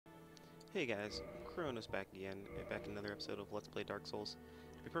Hey guys, Kronos back again, and back in another episode of Let's Play Dark Souls.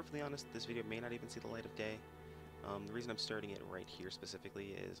 To be perfectly honest, this video may not even see the light of day. The reason I'm starting it right here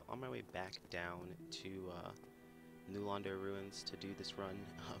specifically is on my way back down to New Londo Ruins to do this run,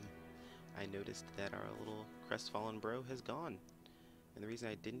 I noticed that our little crestfallen bro has gone. And the reason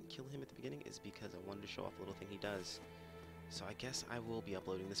I didn't kill him at the beginning is because I wanted to show off a little thing he does. So I guess I will be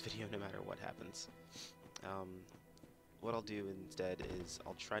uploading this video no matter what happens. What I'll do instead is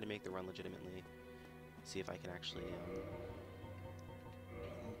I'll try to make the run legitimately, see if I can actually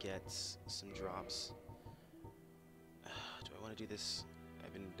get some drops. Do I want to do this?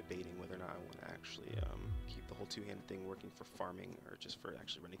 I've been debating whether or not I want to actually keep the whole two-handed thing working for farming or just for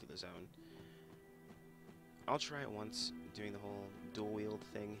actually running through the zone. I'll try it once, doing the whole dual-wield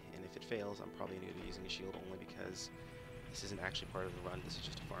thing, and if it fails, I'm probably going to be using a shield only because this isn't actually part of the run, this is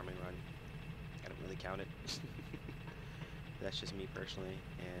just a farming run. I don't really count it. That's just me personally,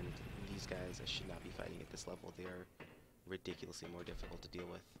 and these guys I should not be fighting at this level. They are ridiculously more difficult to deal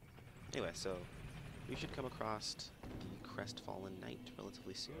with. Anyway, so we should come across the Crestfallen Knight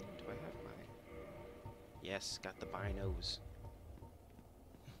relatively soon. Do I have my... Yes, got the binos.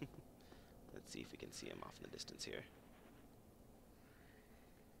 Let's see if we can see him off in the distance here.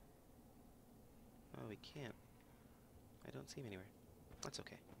 Oh, we can't. I don't see him anywhere. That's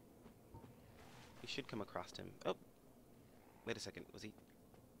okay. We should come across him. Oh! Wait a second, was he...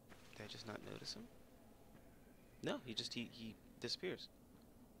 Did I just not notice him? No, he disappears.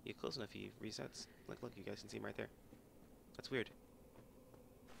 You get close enough, he resets. Like, look, you guys can see him right there. That's weird.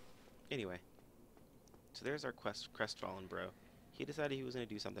 Anyway. So there's our crestfallen bro. He decided he was going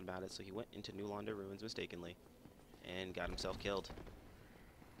to do something about it, so he went into New Londo Ruins mistakenly. And got himself killed.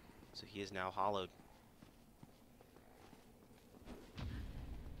 So he is now hollowed.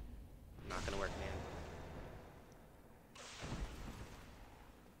 Not gonna work, man.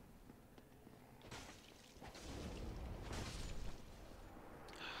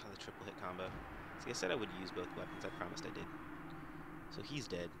 The triple hit combo. See, I said I would use both weapons. I promised I did. So he's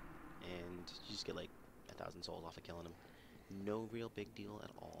dead, and you just get like 1,000 souls off of killing him. No real big deal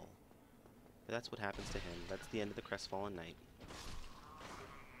at all. But that's what happens to him. That's the end of the Crestfallen Knight.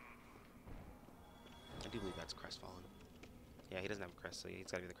 I do believe that's Crestfallen. Yeah, he doesn't have a crest, so he's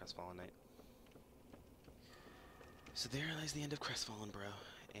gotta be the Crestfallen Knight. So there lies the end of Crestfallen, bro.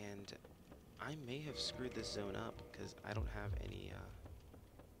 And I may have screwed this zone up, because I don't have any,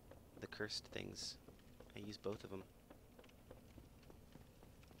 the cursed things. I use both of them.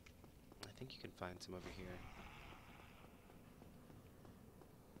 I think you can find some over here.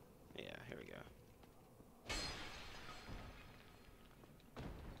 Yeah, here we go.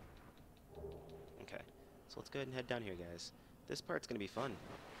 Okay, so let's go ahead and head down here, guys. This part's gonna be fun.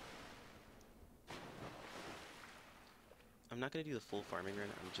 I'm not gonna do the full farming run,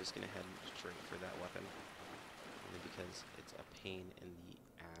 I'm just gonna head straight for that weapon. Only because it's a pain in the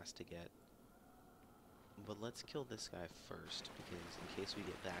ass to get. But let's kill this guy first, because in case we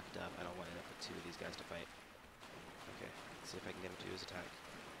get backed up, I don't want to end up with two of these guys to fight. Okay, let's see if I can get him to do his attack.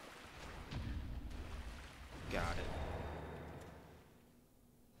 Got it.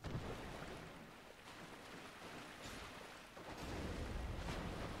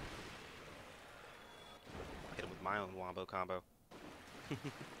 Hit him with my own wombo combo.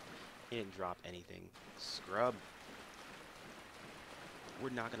 He didn't drop anything. Scrub. We're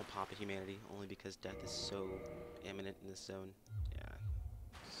not going to pop at humanity, only because death is so imminent in this zone. Yeah,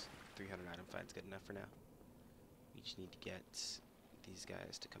 300 item fight's good enough for now. We just need to get these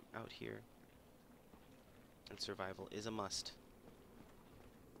guys to come out here. And survival is a must.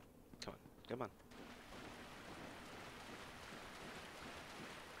 Come on, come on.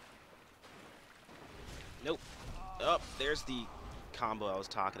 Nope. Oh, there's the combo I was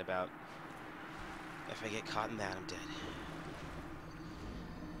talking about. If I get caught in that, I'm dead.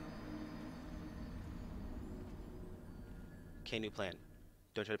 Okay, new plan.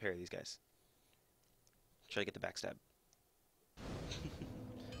 Don't try to parry these guys. Try to get the backstab.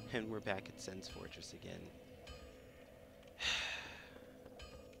 And we're back at Sen's Fortress again.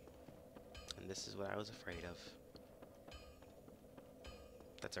 And this is what I was afraid of.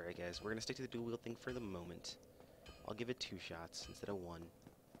 That's alright, guys. We're going to stick to the dual wield thing for the moment. I'll give it 2 shots instead of 1.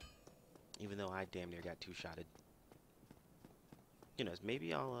 Even though I damn near got 2-shotted. Who knows,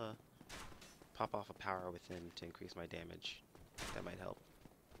 maybe I'll pop off a power within to increase my damage. That might help.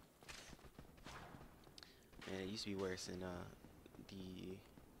 And it used to be worse in the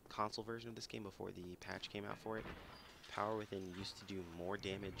console version of this game before the patch came out for it. Power within used to do more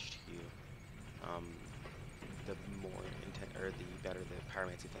damage to you. The more intent, or the better the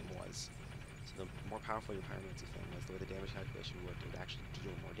pyromancy flame was. So the more powerful your Pyromancy Flame was, the way the damage calculation worked, it would actually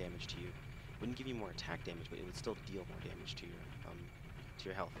deal more damage to you. It wouldn't give you more attack damage, but it would still deal more damage to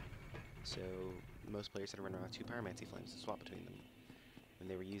your health. So most players had to run around with 2 Pyromancy Flames to swap between them. When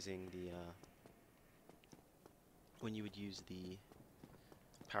they were using the, when you would use the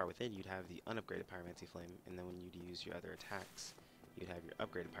Power Within, you'd have the unupgraded Pyromancy Flame, and then when you'd use your other attacks, you'd have your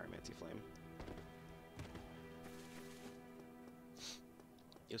upgraded Pyromancy Flame.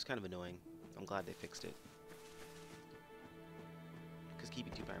 It was kind of annoying. I'm glad they fixed it. Because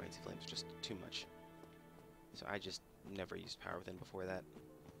keeping 2 Pyromancy Flames is just too much. So I just never used Power Within before that.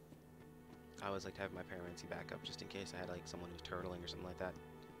 I always like to have my Pyromancy backup just in case I had like someone who was turtling or something like that.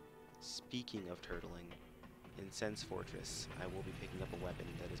 Speaking of turtling, in Sense Fortress, I will be picking up a weapon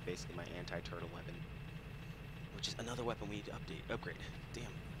that is basically my anti-turtle weapon. Which is another weapon we need to upgrade.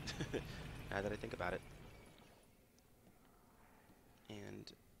 Damn. Now that I think about it.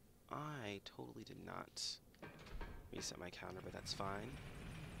 And I totally did not reset my counter, but that's fine.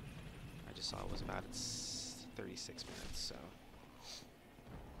 I just saw it was about 36 minutes, so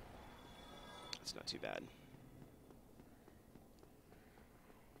it's not too bad.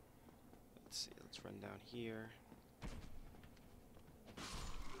 Let's see, let's run down here.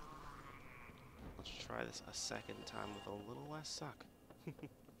 Let's try this a second time with a little less suck.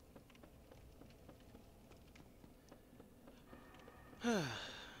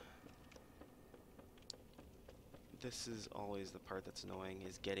 This is always the part that's annoying,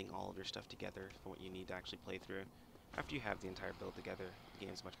 is getting all of your stuff together for what you need to actually play through. After you have the entire build together, the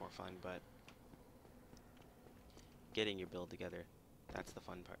game's much more fun, but getting your build together, that's the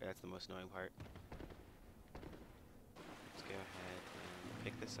fun part, that's the most annoying part. Let's go ahead and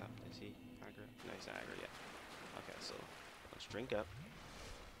pick this up. Is he aggro? No, he's not aggro yet. Okay, so let's drink up.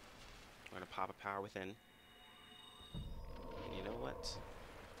 We're gonna pop a Power Within. And you know what?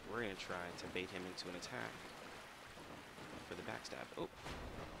 We're gonna try to bait him into an attack for the backstab. Oh.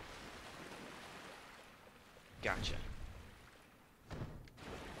 Gotcha.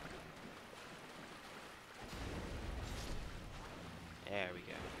 There we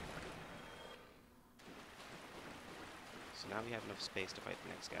go. So now we have enough space to fight the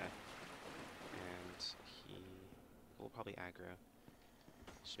next guy. And he will probably aggro.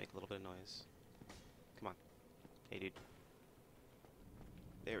 Just make a little bit of noise. Come on. Hey, dude.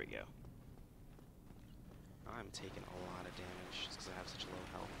 There we go. I'm taking a lot of damage just because I have such low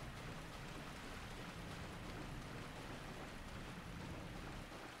health.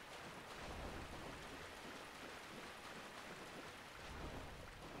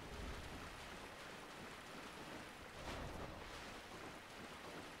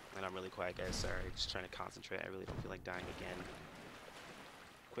 And I'm really quiet, guys. Sorry, just trying to concentrate. I really don't feel like dying again.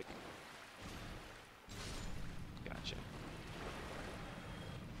 Quick. Gotcha.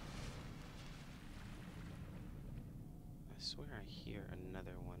 I swear I hear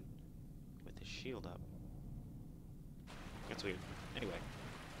another one with the shield up. That's weird. Anyway.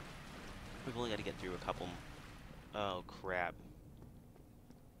 We've only got to get through a couple. Oh, crap.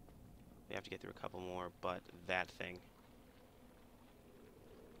 We have to get through a couple more, but that thing.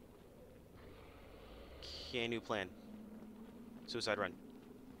 Okay, new plan. Suicide run.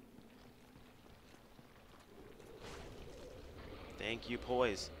 Thank you,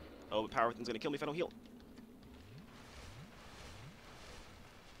 poise. Oh, but Power Within's gonna kill me if I don't heal.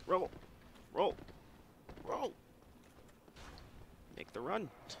 Roll. Roll. Roll. Make the run.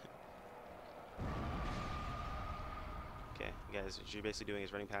 Okay, guys, what you're basically doing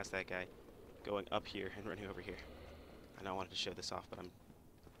is running past that guy, going up here, and running over here. I know I wanted to show this off, but I'm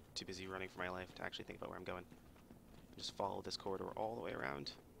too busy running for my life to actually think about where I'm going. Just follow this corridor all the way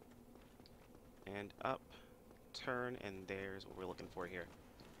around. And up. Turn, and there's what we're looking for here.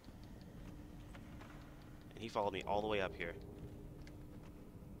 And he followed me all the way up here.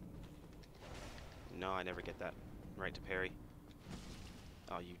 No, I never get that. Right to parry.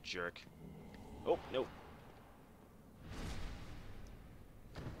 Oh, you jerk. Oh, no.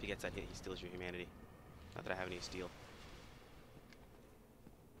 If he gets that hit, he steals your humanity. Not that I have any steel.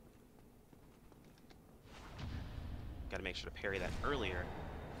 Gotta make sure to parry that earlier,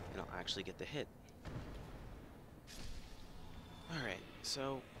 and I'll actually get the hit. Alright,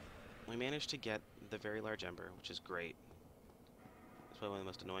 so we managed to get the very large ember, which is great. That's probably one of the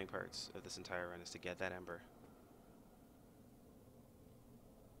most annoying parts of this entire run, is to get that ember.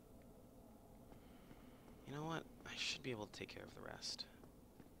 You know what? I should be able to take care of the rest.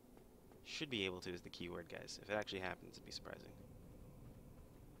 Should be able to is the key word, guys. If it actually happens, it'd be surprising.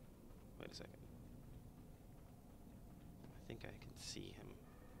 Wait a second. I think I can see him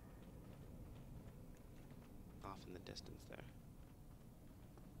off in the distance there.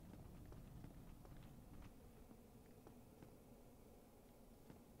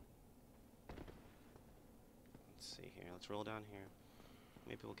 let's roll down here.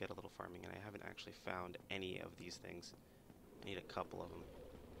 Maybe we'll get a little farming, and I haven't actually found any of these things. I need a couple of them.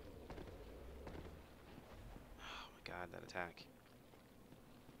 Oh my god, that attack.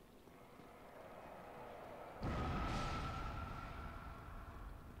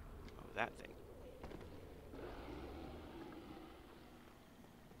 Oh, that thing.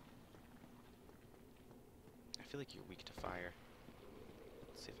 I feel like you're weak to fire.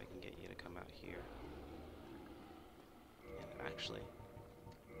 Let's see if I can get you to come out here. And actually,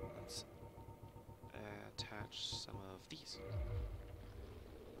 let's attach some of these.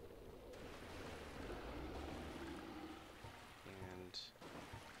 And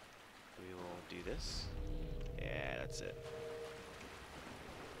we will do this. Yeah, that's it.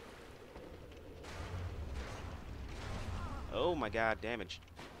 Oh my god, damage.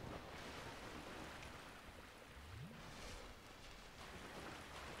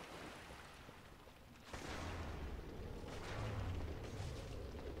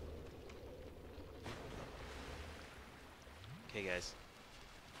 Okay guys,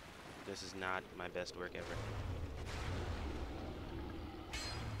 this is not my best work ever.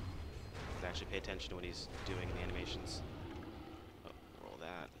 Actually pay attention to what he's doing in the animations. Oh, roll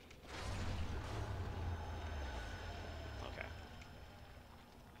that. Okay.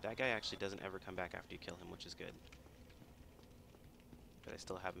 That guy actually doesn't ever come back after you kill him, which is good. But I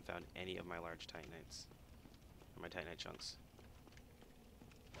still haven't found any of my large Titanites. Or my Titanite chunks.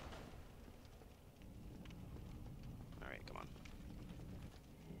 Alright, come on.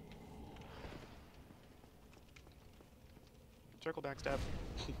 Circle backstab.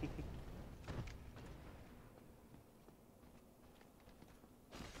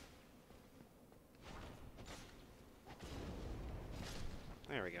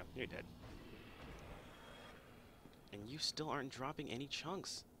 There we go. You're dead. And you still aren't dropping any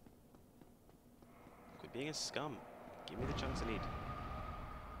chunks. Quit being a scum. Give me the chunks I need.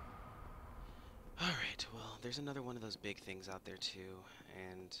 Alright, well, there's another one of those big things out there too,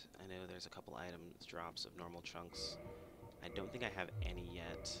 and I know there's a couple items, drops of normal chunks. I don't think I have any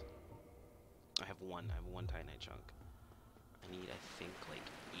yet. I have one Titanite chunk. I need, I think, like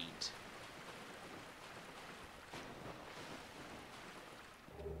 8.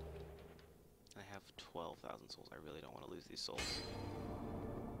 I have 12,000 souls. I really don't want to lose these souls.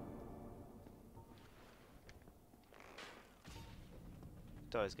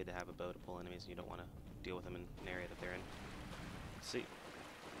 It's always good to have a bow to pull enemies and you don't want to deal with them in an area that they're in. Let's see.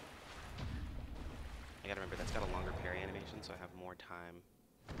 I gotta remember, that's got a longer parry animation, so I have more time.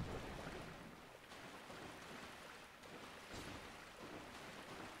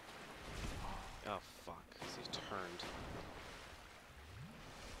 Oh, fuck. He's turned.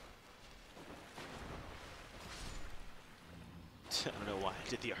 I don't know why I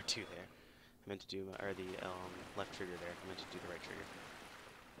did the R2 there. I meant to do, or the left trigger there. I meant to do the right trigger.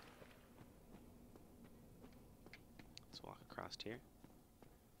 Let's walk across here.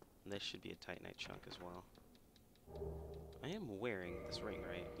 And this should be a Titanite chunk as well. I am wearing this ring,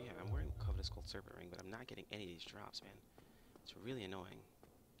 right? Yeah, I'm wearing Covetous Gold Serpent ring, but I'm not getting any of these drops, man. It's really annoying.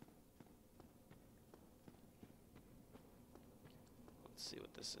 Let's see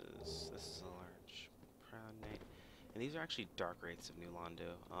what this is. This is a large Proud Knight. And these are actually Dark Wraiths of New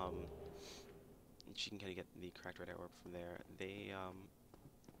Londo. You can kind of get the cracked red orb from there. They,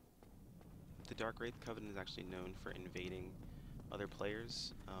 the Dark Wraith Covenant is actually known for invading other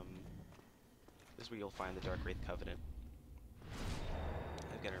players. This is where you'll find the Dark Wraith Covenant.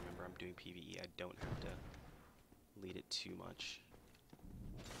 I've got to remember I'm doing PvE. I don't have to lead it too much.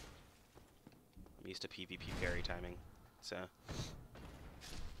 I'm used to PvP parry timing, so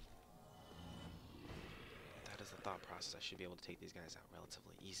that is the thought process. I should be able to take these guys out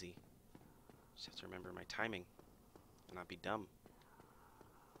relatively easy. Just have to remember my timing and not be dumb.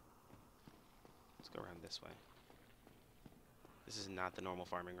 Let's go around this way. This is not the normal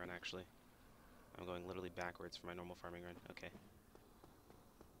farming run, actually. I'm going literally backwards from my normal farming run. Okay.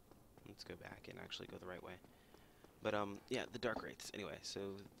 Let's go back and actually go the right way. But, yeah, the Dark Wraiths. Anyway,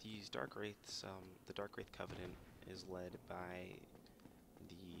 so these Dark Wraiths, the Dark Wraith Covenant is led by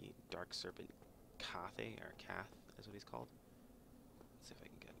the Dark Serpent Cathay, or Cath, is what he's called. Let's see if I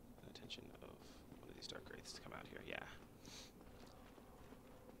can get attention of one of these Dark Wraiths to come out here. Yeah.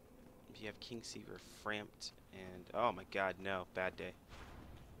 You have King Seaver, Framped, and... oh my god, no. Bad day.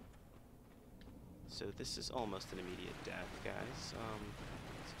 So this is almost an immediate death, guys. Let's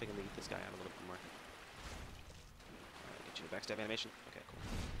see if I can lead this guy out a little bit more. Get you the backstab animation. Okay, cool.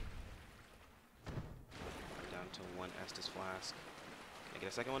 I'm down to 1 Estus Flask. Can I get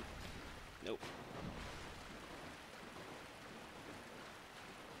a second one? Nope.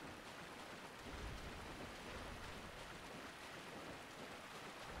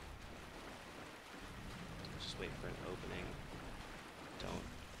 wait for an opening. Don't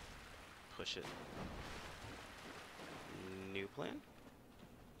push it. New plan?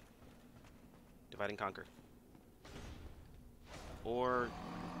 Divide and conquer. Or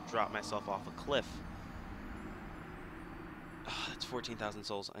drop myself off a cliff. Oh, that's 14,000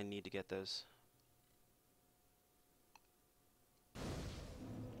 souls. I need to get those.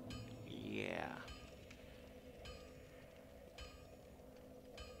 Yeah.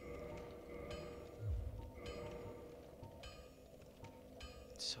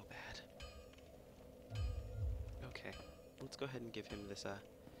 So bad. Okay, let's go ahead and give him this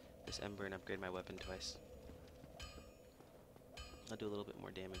this ember and upgrade my weapon twice. I'll do a little bit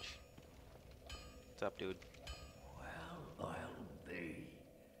more damage. What's up, dude? Well, I'll be.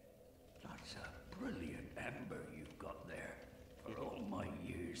 That's a brilliant ember you've got there. For all my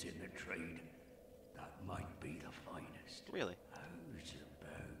years in the trade, that might be the finest. Really? How's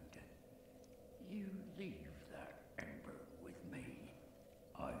about you leave that ember with me?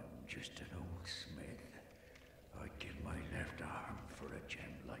 I'm just an old smith. I'd give my left arm for a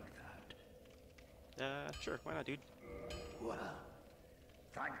gem like that. Sure, why not, dude? Well,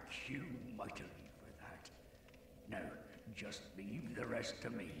 thank you mightily for that. Now, just leave the rest to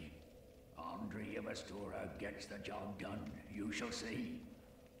me. Andre of Astora gets the job done, you shall see.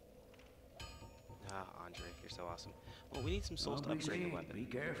 Ah, Andre, you're so awesome. Well, we need some souls to upgrade the weapon. Be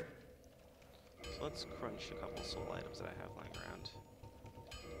careful. So let's crunch a couple soul items that I have lying around.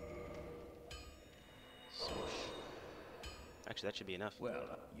 Swoosh. Actually, that should be enough.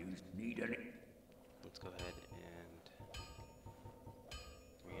 Well, you need any. Let's go ahead and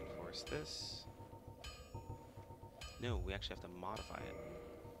reinforce this. No, we actually have to modify it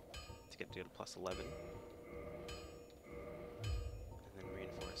to get to plus 11. And then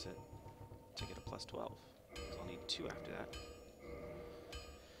reinforce it to get a plus 12. So I'll need 2 after that.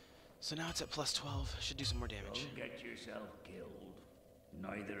 So now it's at plus 12. Should do some more damage. Don't get yourself killed.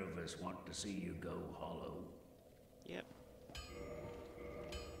 Neither of us want to see you go hollow. Yep.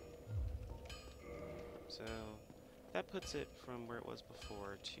 So that puts it from where it was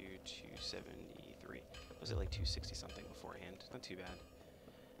before to 273. Was it like 260 something beforehand? Not too bad.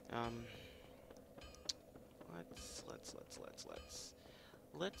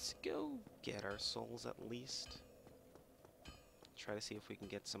 Let's go get our souls at least. Try to see if we can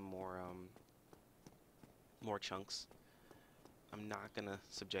get some more chunks. I'm not gonna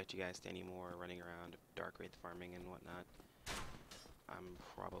subject you guys to any more running around dark wraith farming and whatnot. I'm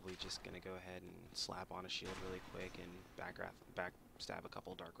probably just gonna go ahead and slap on a shield really quick and backstab a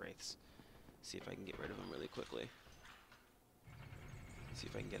couple dark wraiths. See if I can get rid of them really quickly. See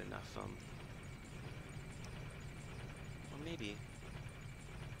if I can get enough or maybe.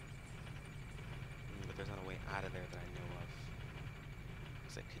 But there's not a way out of there that I know of.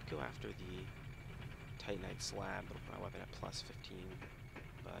 Because I could go after the Titanite slab, but I'll put my weapon at plus 15.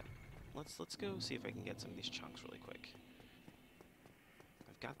 But let's go see if I can get some of these chunks really quick.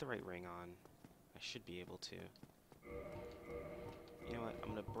 I've got the right ring on. I should be able to. You know what? I'm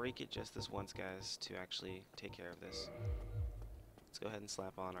gonna break it just this once, guys, to actually take care of this. Let's go ahead and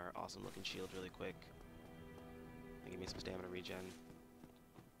slap on our awesome looking shield really quick. And give me some stamina regen.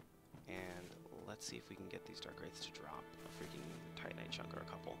 And let's see if we can get these dark wraiths to drop a freaking Titanite chunk or a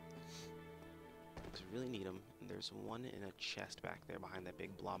couple. Because we really need them. And there's one in a chest back there behind that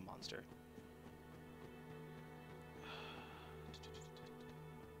big blob monster.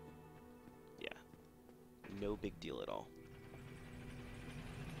 Yeah. No big deal at all.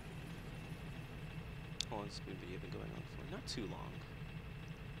 How long has this video been going on for? Not too long.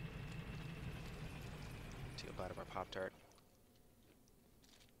 Take a bite of our Pop-Tart.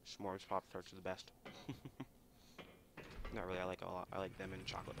 S'mores Pop-Tarts are the best. Not really, I like them and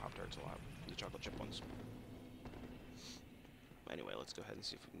chocolate Pop-Tarts a lot. The chocolate chip ones. Anyway, let's go ahead and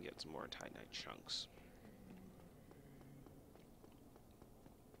see if we can get some more Titanite chunks.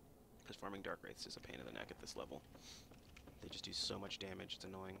 Because farming dark wraiths is a pain in the neck at this level. They just do so much damage, it's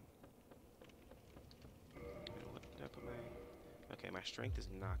annoying. What did I put my... Okay, my strength is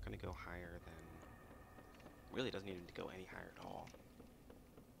not going to go higher than... Really doesn't need to go any higher at all.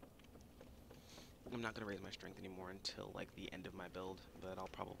 I'm not going to raise my strength anymore until like the end of my build, but I'll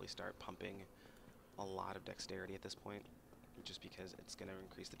probably start pumping a lot of dexterity at this point, just because it's going to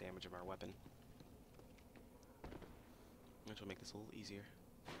increase the damage of our weapon. Which will make this a little easier.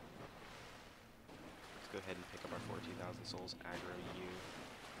 Let's go ahead and pick up our 14,000 souls, aggro you.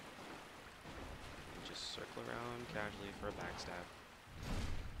 And just circle around casually for a backstab.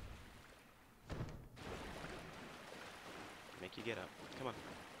 Make you get up. Come on.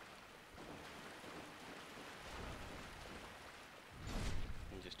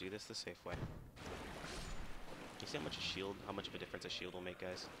 And just do this the safe way. see how much of a difference a shield will make,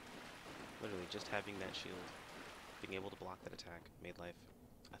 guys? Literally, just having that shield, being able to block that attack, made life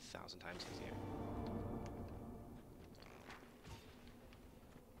 1,000 times easier.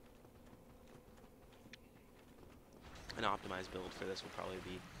 An optimized build for this would probably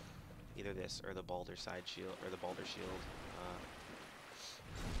be either this or the Balder side shield, or the Balder shield.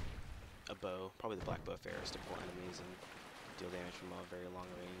 A bow, probably the Black Bow Ferris to pull enemies and deal damage from a very long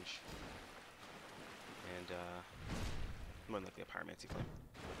range. And more than likely a Pyromancy Flame.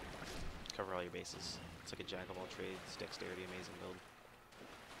 Cover all your bases. It's like a jack of all trades, dexterity, amazing build.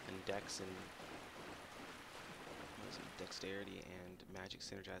 And dex and dexterity and magic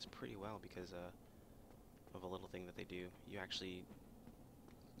synergize pretty well because of a little thing that they do. You actually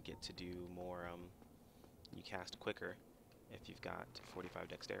get to do more, you cast quicker if you've got 45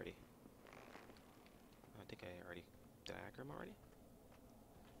 dexterity. I think I already, did I aggro him already?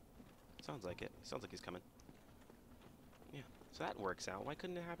 Sounds like it. Sounds like he's coming. Yeah, so that works out. Why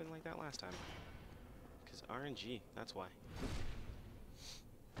couldn't it happen like that last time? Because RNG, that's why.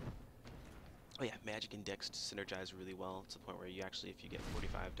 Oh yeah, magic and dex synergize really well to the point where you actually, if you get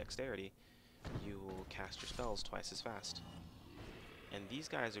 45 dexterity, you will cast your spells twice as fast. And these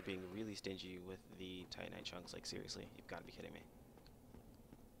guys are being really stingy with the Titanite chunks, like seriously, you've got to be kidding me.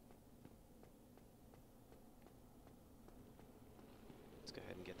 Let's go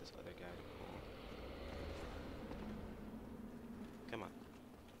ahead and get this other guy to pull. Come on.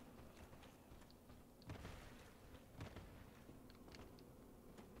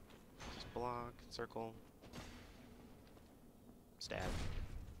 Just block, circle, stab.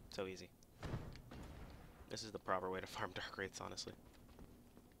 So easy. This is the proper way to farm Dark Wraiths, honestly.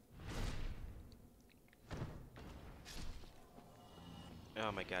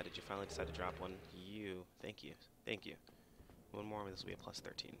 Oh my god, did you finally decide to drop one? Thank you, thank you. One more, this will be a plus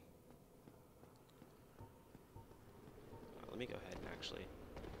 13. Let me go ahead and actually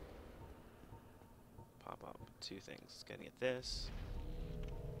pop up two things. Gonna get this,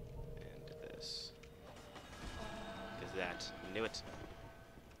 and this. Because that, knew it.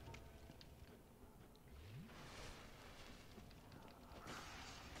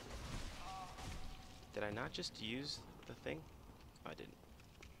 Did I not just use the thing? Oh, I didn't.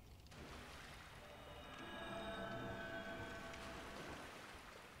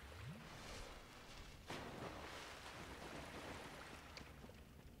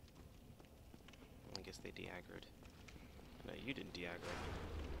 I guess they de-aggroed. No, you didn't de-aggro.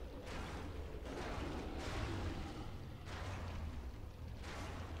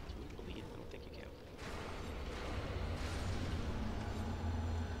 Can you bleed? I don't think you can.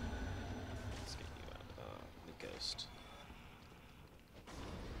 Let's get you out. The ghost.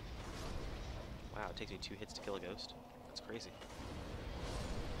 Wow, it takes me 2 hits to kill a ghost. That's crazy.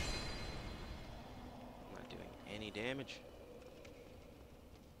 I'm not doing any damage.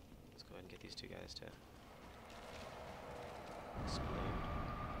 Let's go ahead and get these two guys to explode.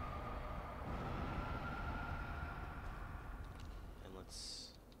 And let's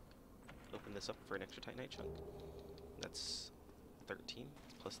open this up for an extra Titanite chunk. That's 13.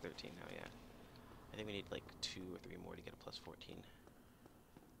 It's plus 13 now, yeah. I think we need like 2 or 3 more to get a plus 14.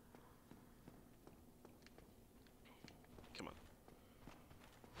 Come on.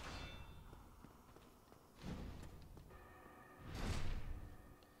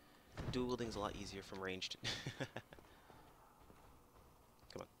 Dual wielding's a lot easier from ranged.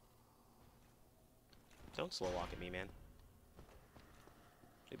 Come on. Don't slow walk at me, man.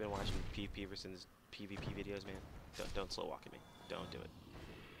 You've been watching PvP versus PvP videos, man. Don't slow walk at me. Don't do it.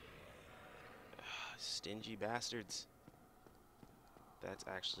 Stingy bastards. That's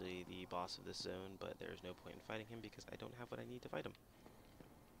actually the boss of this zone, but there's no point in fighting him because I don't have what I need to fight him.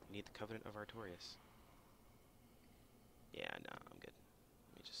 We need the Covenant of Artorias. Yeah, nah, I'm good.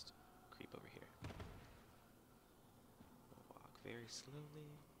 Let me just creep over here. Walk very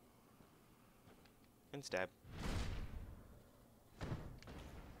slowly. And stab.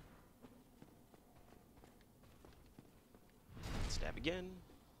 Stab again.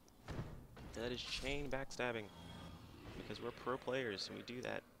 That is chain backstabbing. Because we're pro players and we do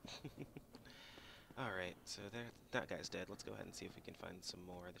that. Alright, so that guy's dead. Let's go ahead and see if we can find some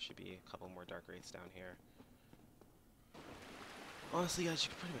more. There should be a couple more Dark Wraiths down here. Honestly, guys, you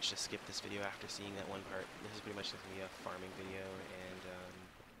could pretty much just skip this video after seeing that one part. This is pretty much just going to be a farming video, and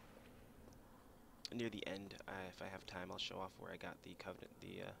near the end, if I have time, I'll show off where I got the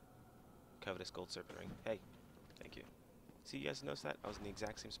Covetous Gold Serpent Ring. Hey, thank you. See, you guys noticed that? I was in the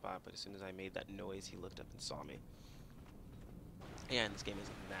exact same spot, but as soon as I made that noise, he looked up and saw me. Yeah, and this game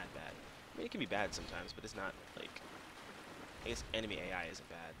isn't that bad. I mean, it can be bad sometimes, but it's not, like, I guess enemy AI isn't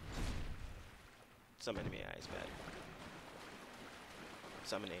bad. Some enemy AI is bad.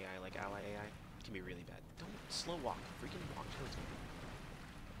 Some AI, like ally AI, can be really bad. Don't slow walk. Freaking walk towards me.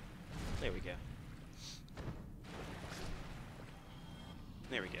 There we go.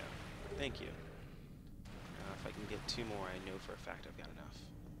 There we go. Thank you. If I can get 2 more, I know for a fact I've got enough.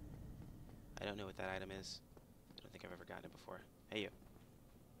 I don't know what that item is. I don't think I've ever gotten it before. Hey, you.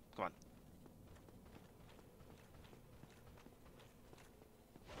 Come on.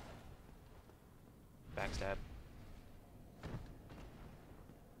 Backstab.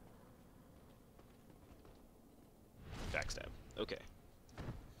 Backstab. Okay.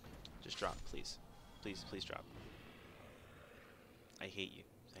 Just drop, please. Please, please drop. I hate you.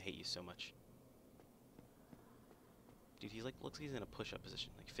 I hate you so much. Dude, he's like, looks like he's in a push-up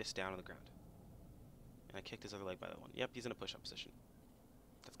position. Like, fist down on the ground. And I kicked his other leg by that one. Yep, he's in a push-up position.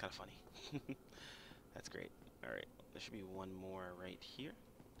 That's kind of funny. That's great. Alright, there should be one more right here.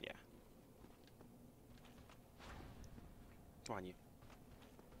 Yeah. Come on, you.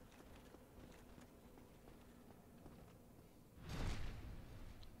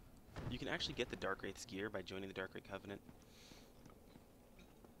 You can actually get the Dark Wraith's gear by joining the Dark Wraith Covenant.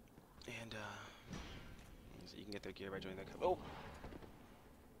 And, so you can get their gear by joining their Covenant. Oh!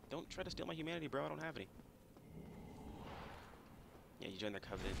 Don't try to steal my humanity, bro. I don't have any. Yeah, you join their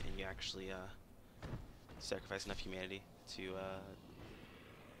Covenant, and you actually, sacrifice enough humanity to,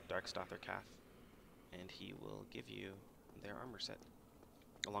 Darkstoth their Cath. And he will give you their armor set.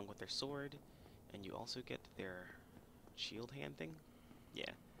 Along with their sword, and you also get their shield hand thing.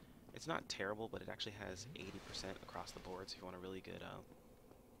 Yeah. It's not terrible, but it actually has 80% across the board, so if you want a really good,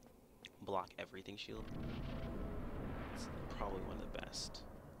 block everything shield, it's probably one of the best.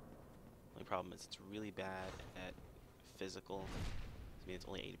 Only problem is it's really bad at physical. I mean, it's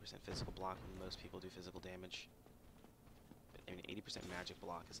only 80% physical block when most people do physical damage. But I mean, 80% magic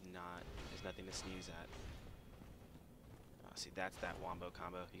block is nothing to sneeze at. See, that's that wombo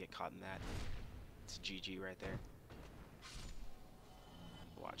combo. You get caught in that, it's GG right there.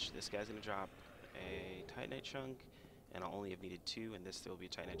 Watch, this guy's gonna drop a Titanite chunk, and I'll only have needed 2, and this will be a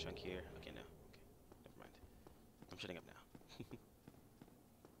Titanite chunk here. Okay, no. Okay, never mind. I'm shutting up now.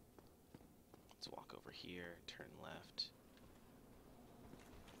 Let's walk over here, turn left.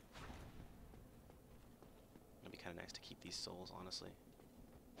 It'd be kind of nice to keep these souls, honestly.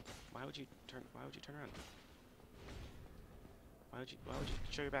 Why would you turn around? Why would you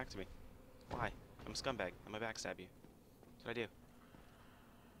show your back to me? Why? I'm a scumbag. I'm gonna backstab you. That's what I do.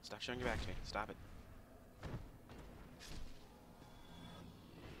 Stop showing your back to me. Stop it.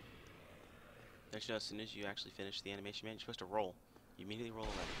 Don't you know, as soon as you actually finish the animation, man, you're supposed to roll. You immediately roll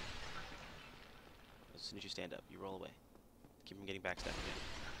away. As soon as you stand up, you roll away. Keep from getting backstabbed again.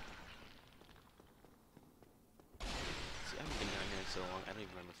 See, I haven't been down here in so long, I don't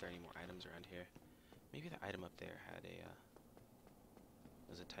even remember if there are any more items around here. Maybe the item up there had a,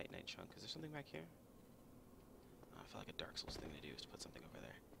 was a Titanite chunk. Is there something back here? Oh, I feel like a Darksouls thing to do is to put something over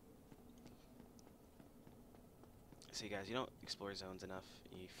there. See, guys, you don't explore zones enough.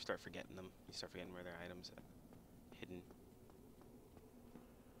 You start forgetting them. You start forgetting where there are items hidden.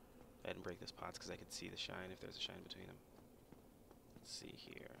 I didn't break this pots because I could see the shine if there's a shine between them. Let's see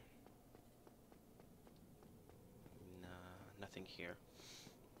here. Nah, nothing here.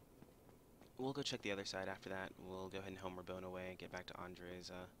 We'll go check the other side after that. We'll go ahead and Homer Bone away and get back to Andre's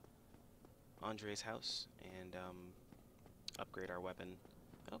house and upgrade our weapon.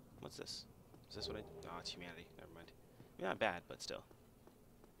 Oh, what's this? Is this what I... No, it's humanity. Never mind. Not bad, but still.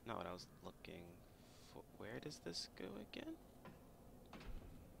 Not what I was looking for. Where does this go again?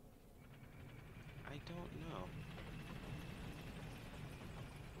 I don't know.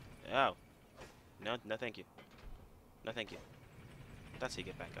 Oh. No, no thank you. No thank you. That's how you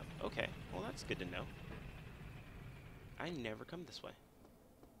get back up. Okay, well that's good to know. I never come this way.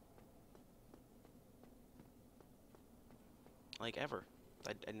 Like, ever.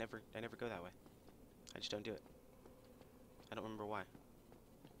 I never go that way. I just don't do it. I don't remember why.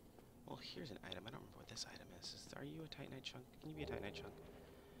 Well, here's an item. I don't remember what this item is. Are you a Titanite chunk? Can you be a Titanite chunk?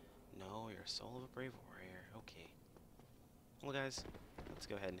 No, you're a soul of a brave warrior. Okay. Well, guys, let's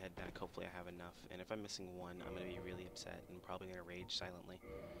go ahead and head back. Hopefully I have enough. And if I'm missing one, I'm going to be really upset and probably going to rage silently.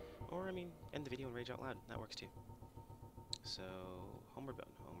 Or, I mean, end the video and rage out loud. That works too. So, Homer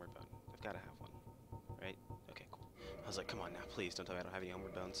Bone. I've got to have one. Right? Okay, cool. I was like, come on now, please don't tell me I don't have any Homer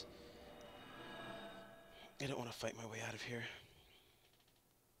Bones. I don't want to fight my way out of here.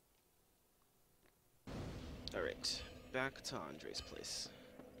 Alright, back to Andre's place.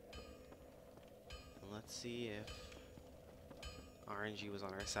 Let's see if RNG was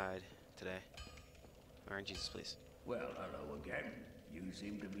on our side today. RNG's place. Well, hello again. You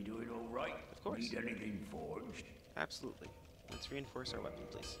seem to be doing all right. Of course. Need anything forged? Absolutely. Let's reinforce our weapon,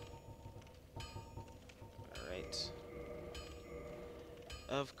 please. Alright.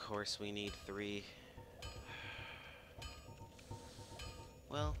 Of course we need 3.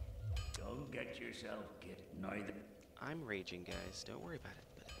 Well, Don't get yourself get neither. I'm raging, guys. Don't worry about it.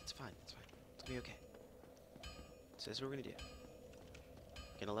 But it's fine. It's fine. It's gonna be okay. So this is what we're gonna do.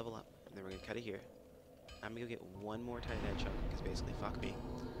 Gonna level up, and then we're gonna cut it here. I'm gonna go get one more titanite chunk, because basically, fuck me.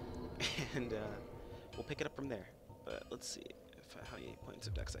 And we'll pick it up from there. But let's see how many points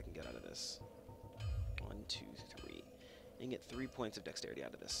of dex I can get out of this. 1, 2, 3. You can get 3 points of dexterity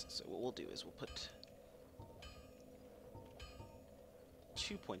out of this. So what we'll do is we'll put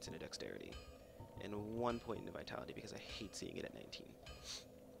 2 points into dexterity and 1 point into vitality, because I hate seeing it at 19.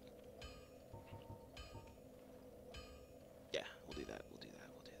 Yeah, we'll do that. We'll do that.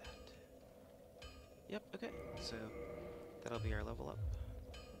 We'll do that. Yep. Okay. So that'll be our level up.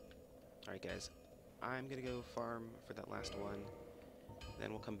 All right, guys. I'm gonna go farm for that last one.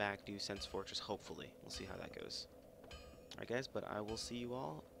 Then we'll come back, do Sense Fortress, hopefully. We'll see how that goes. Alright guys, but I will see you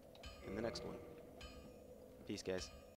all in the next one. Peace, guys.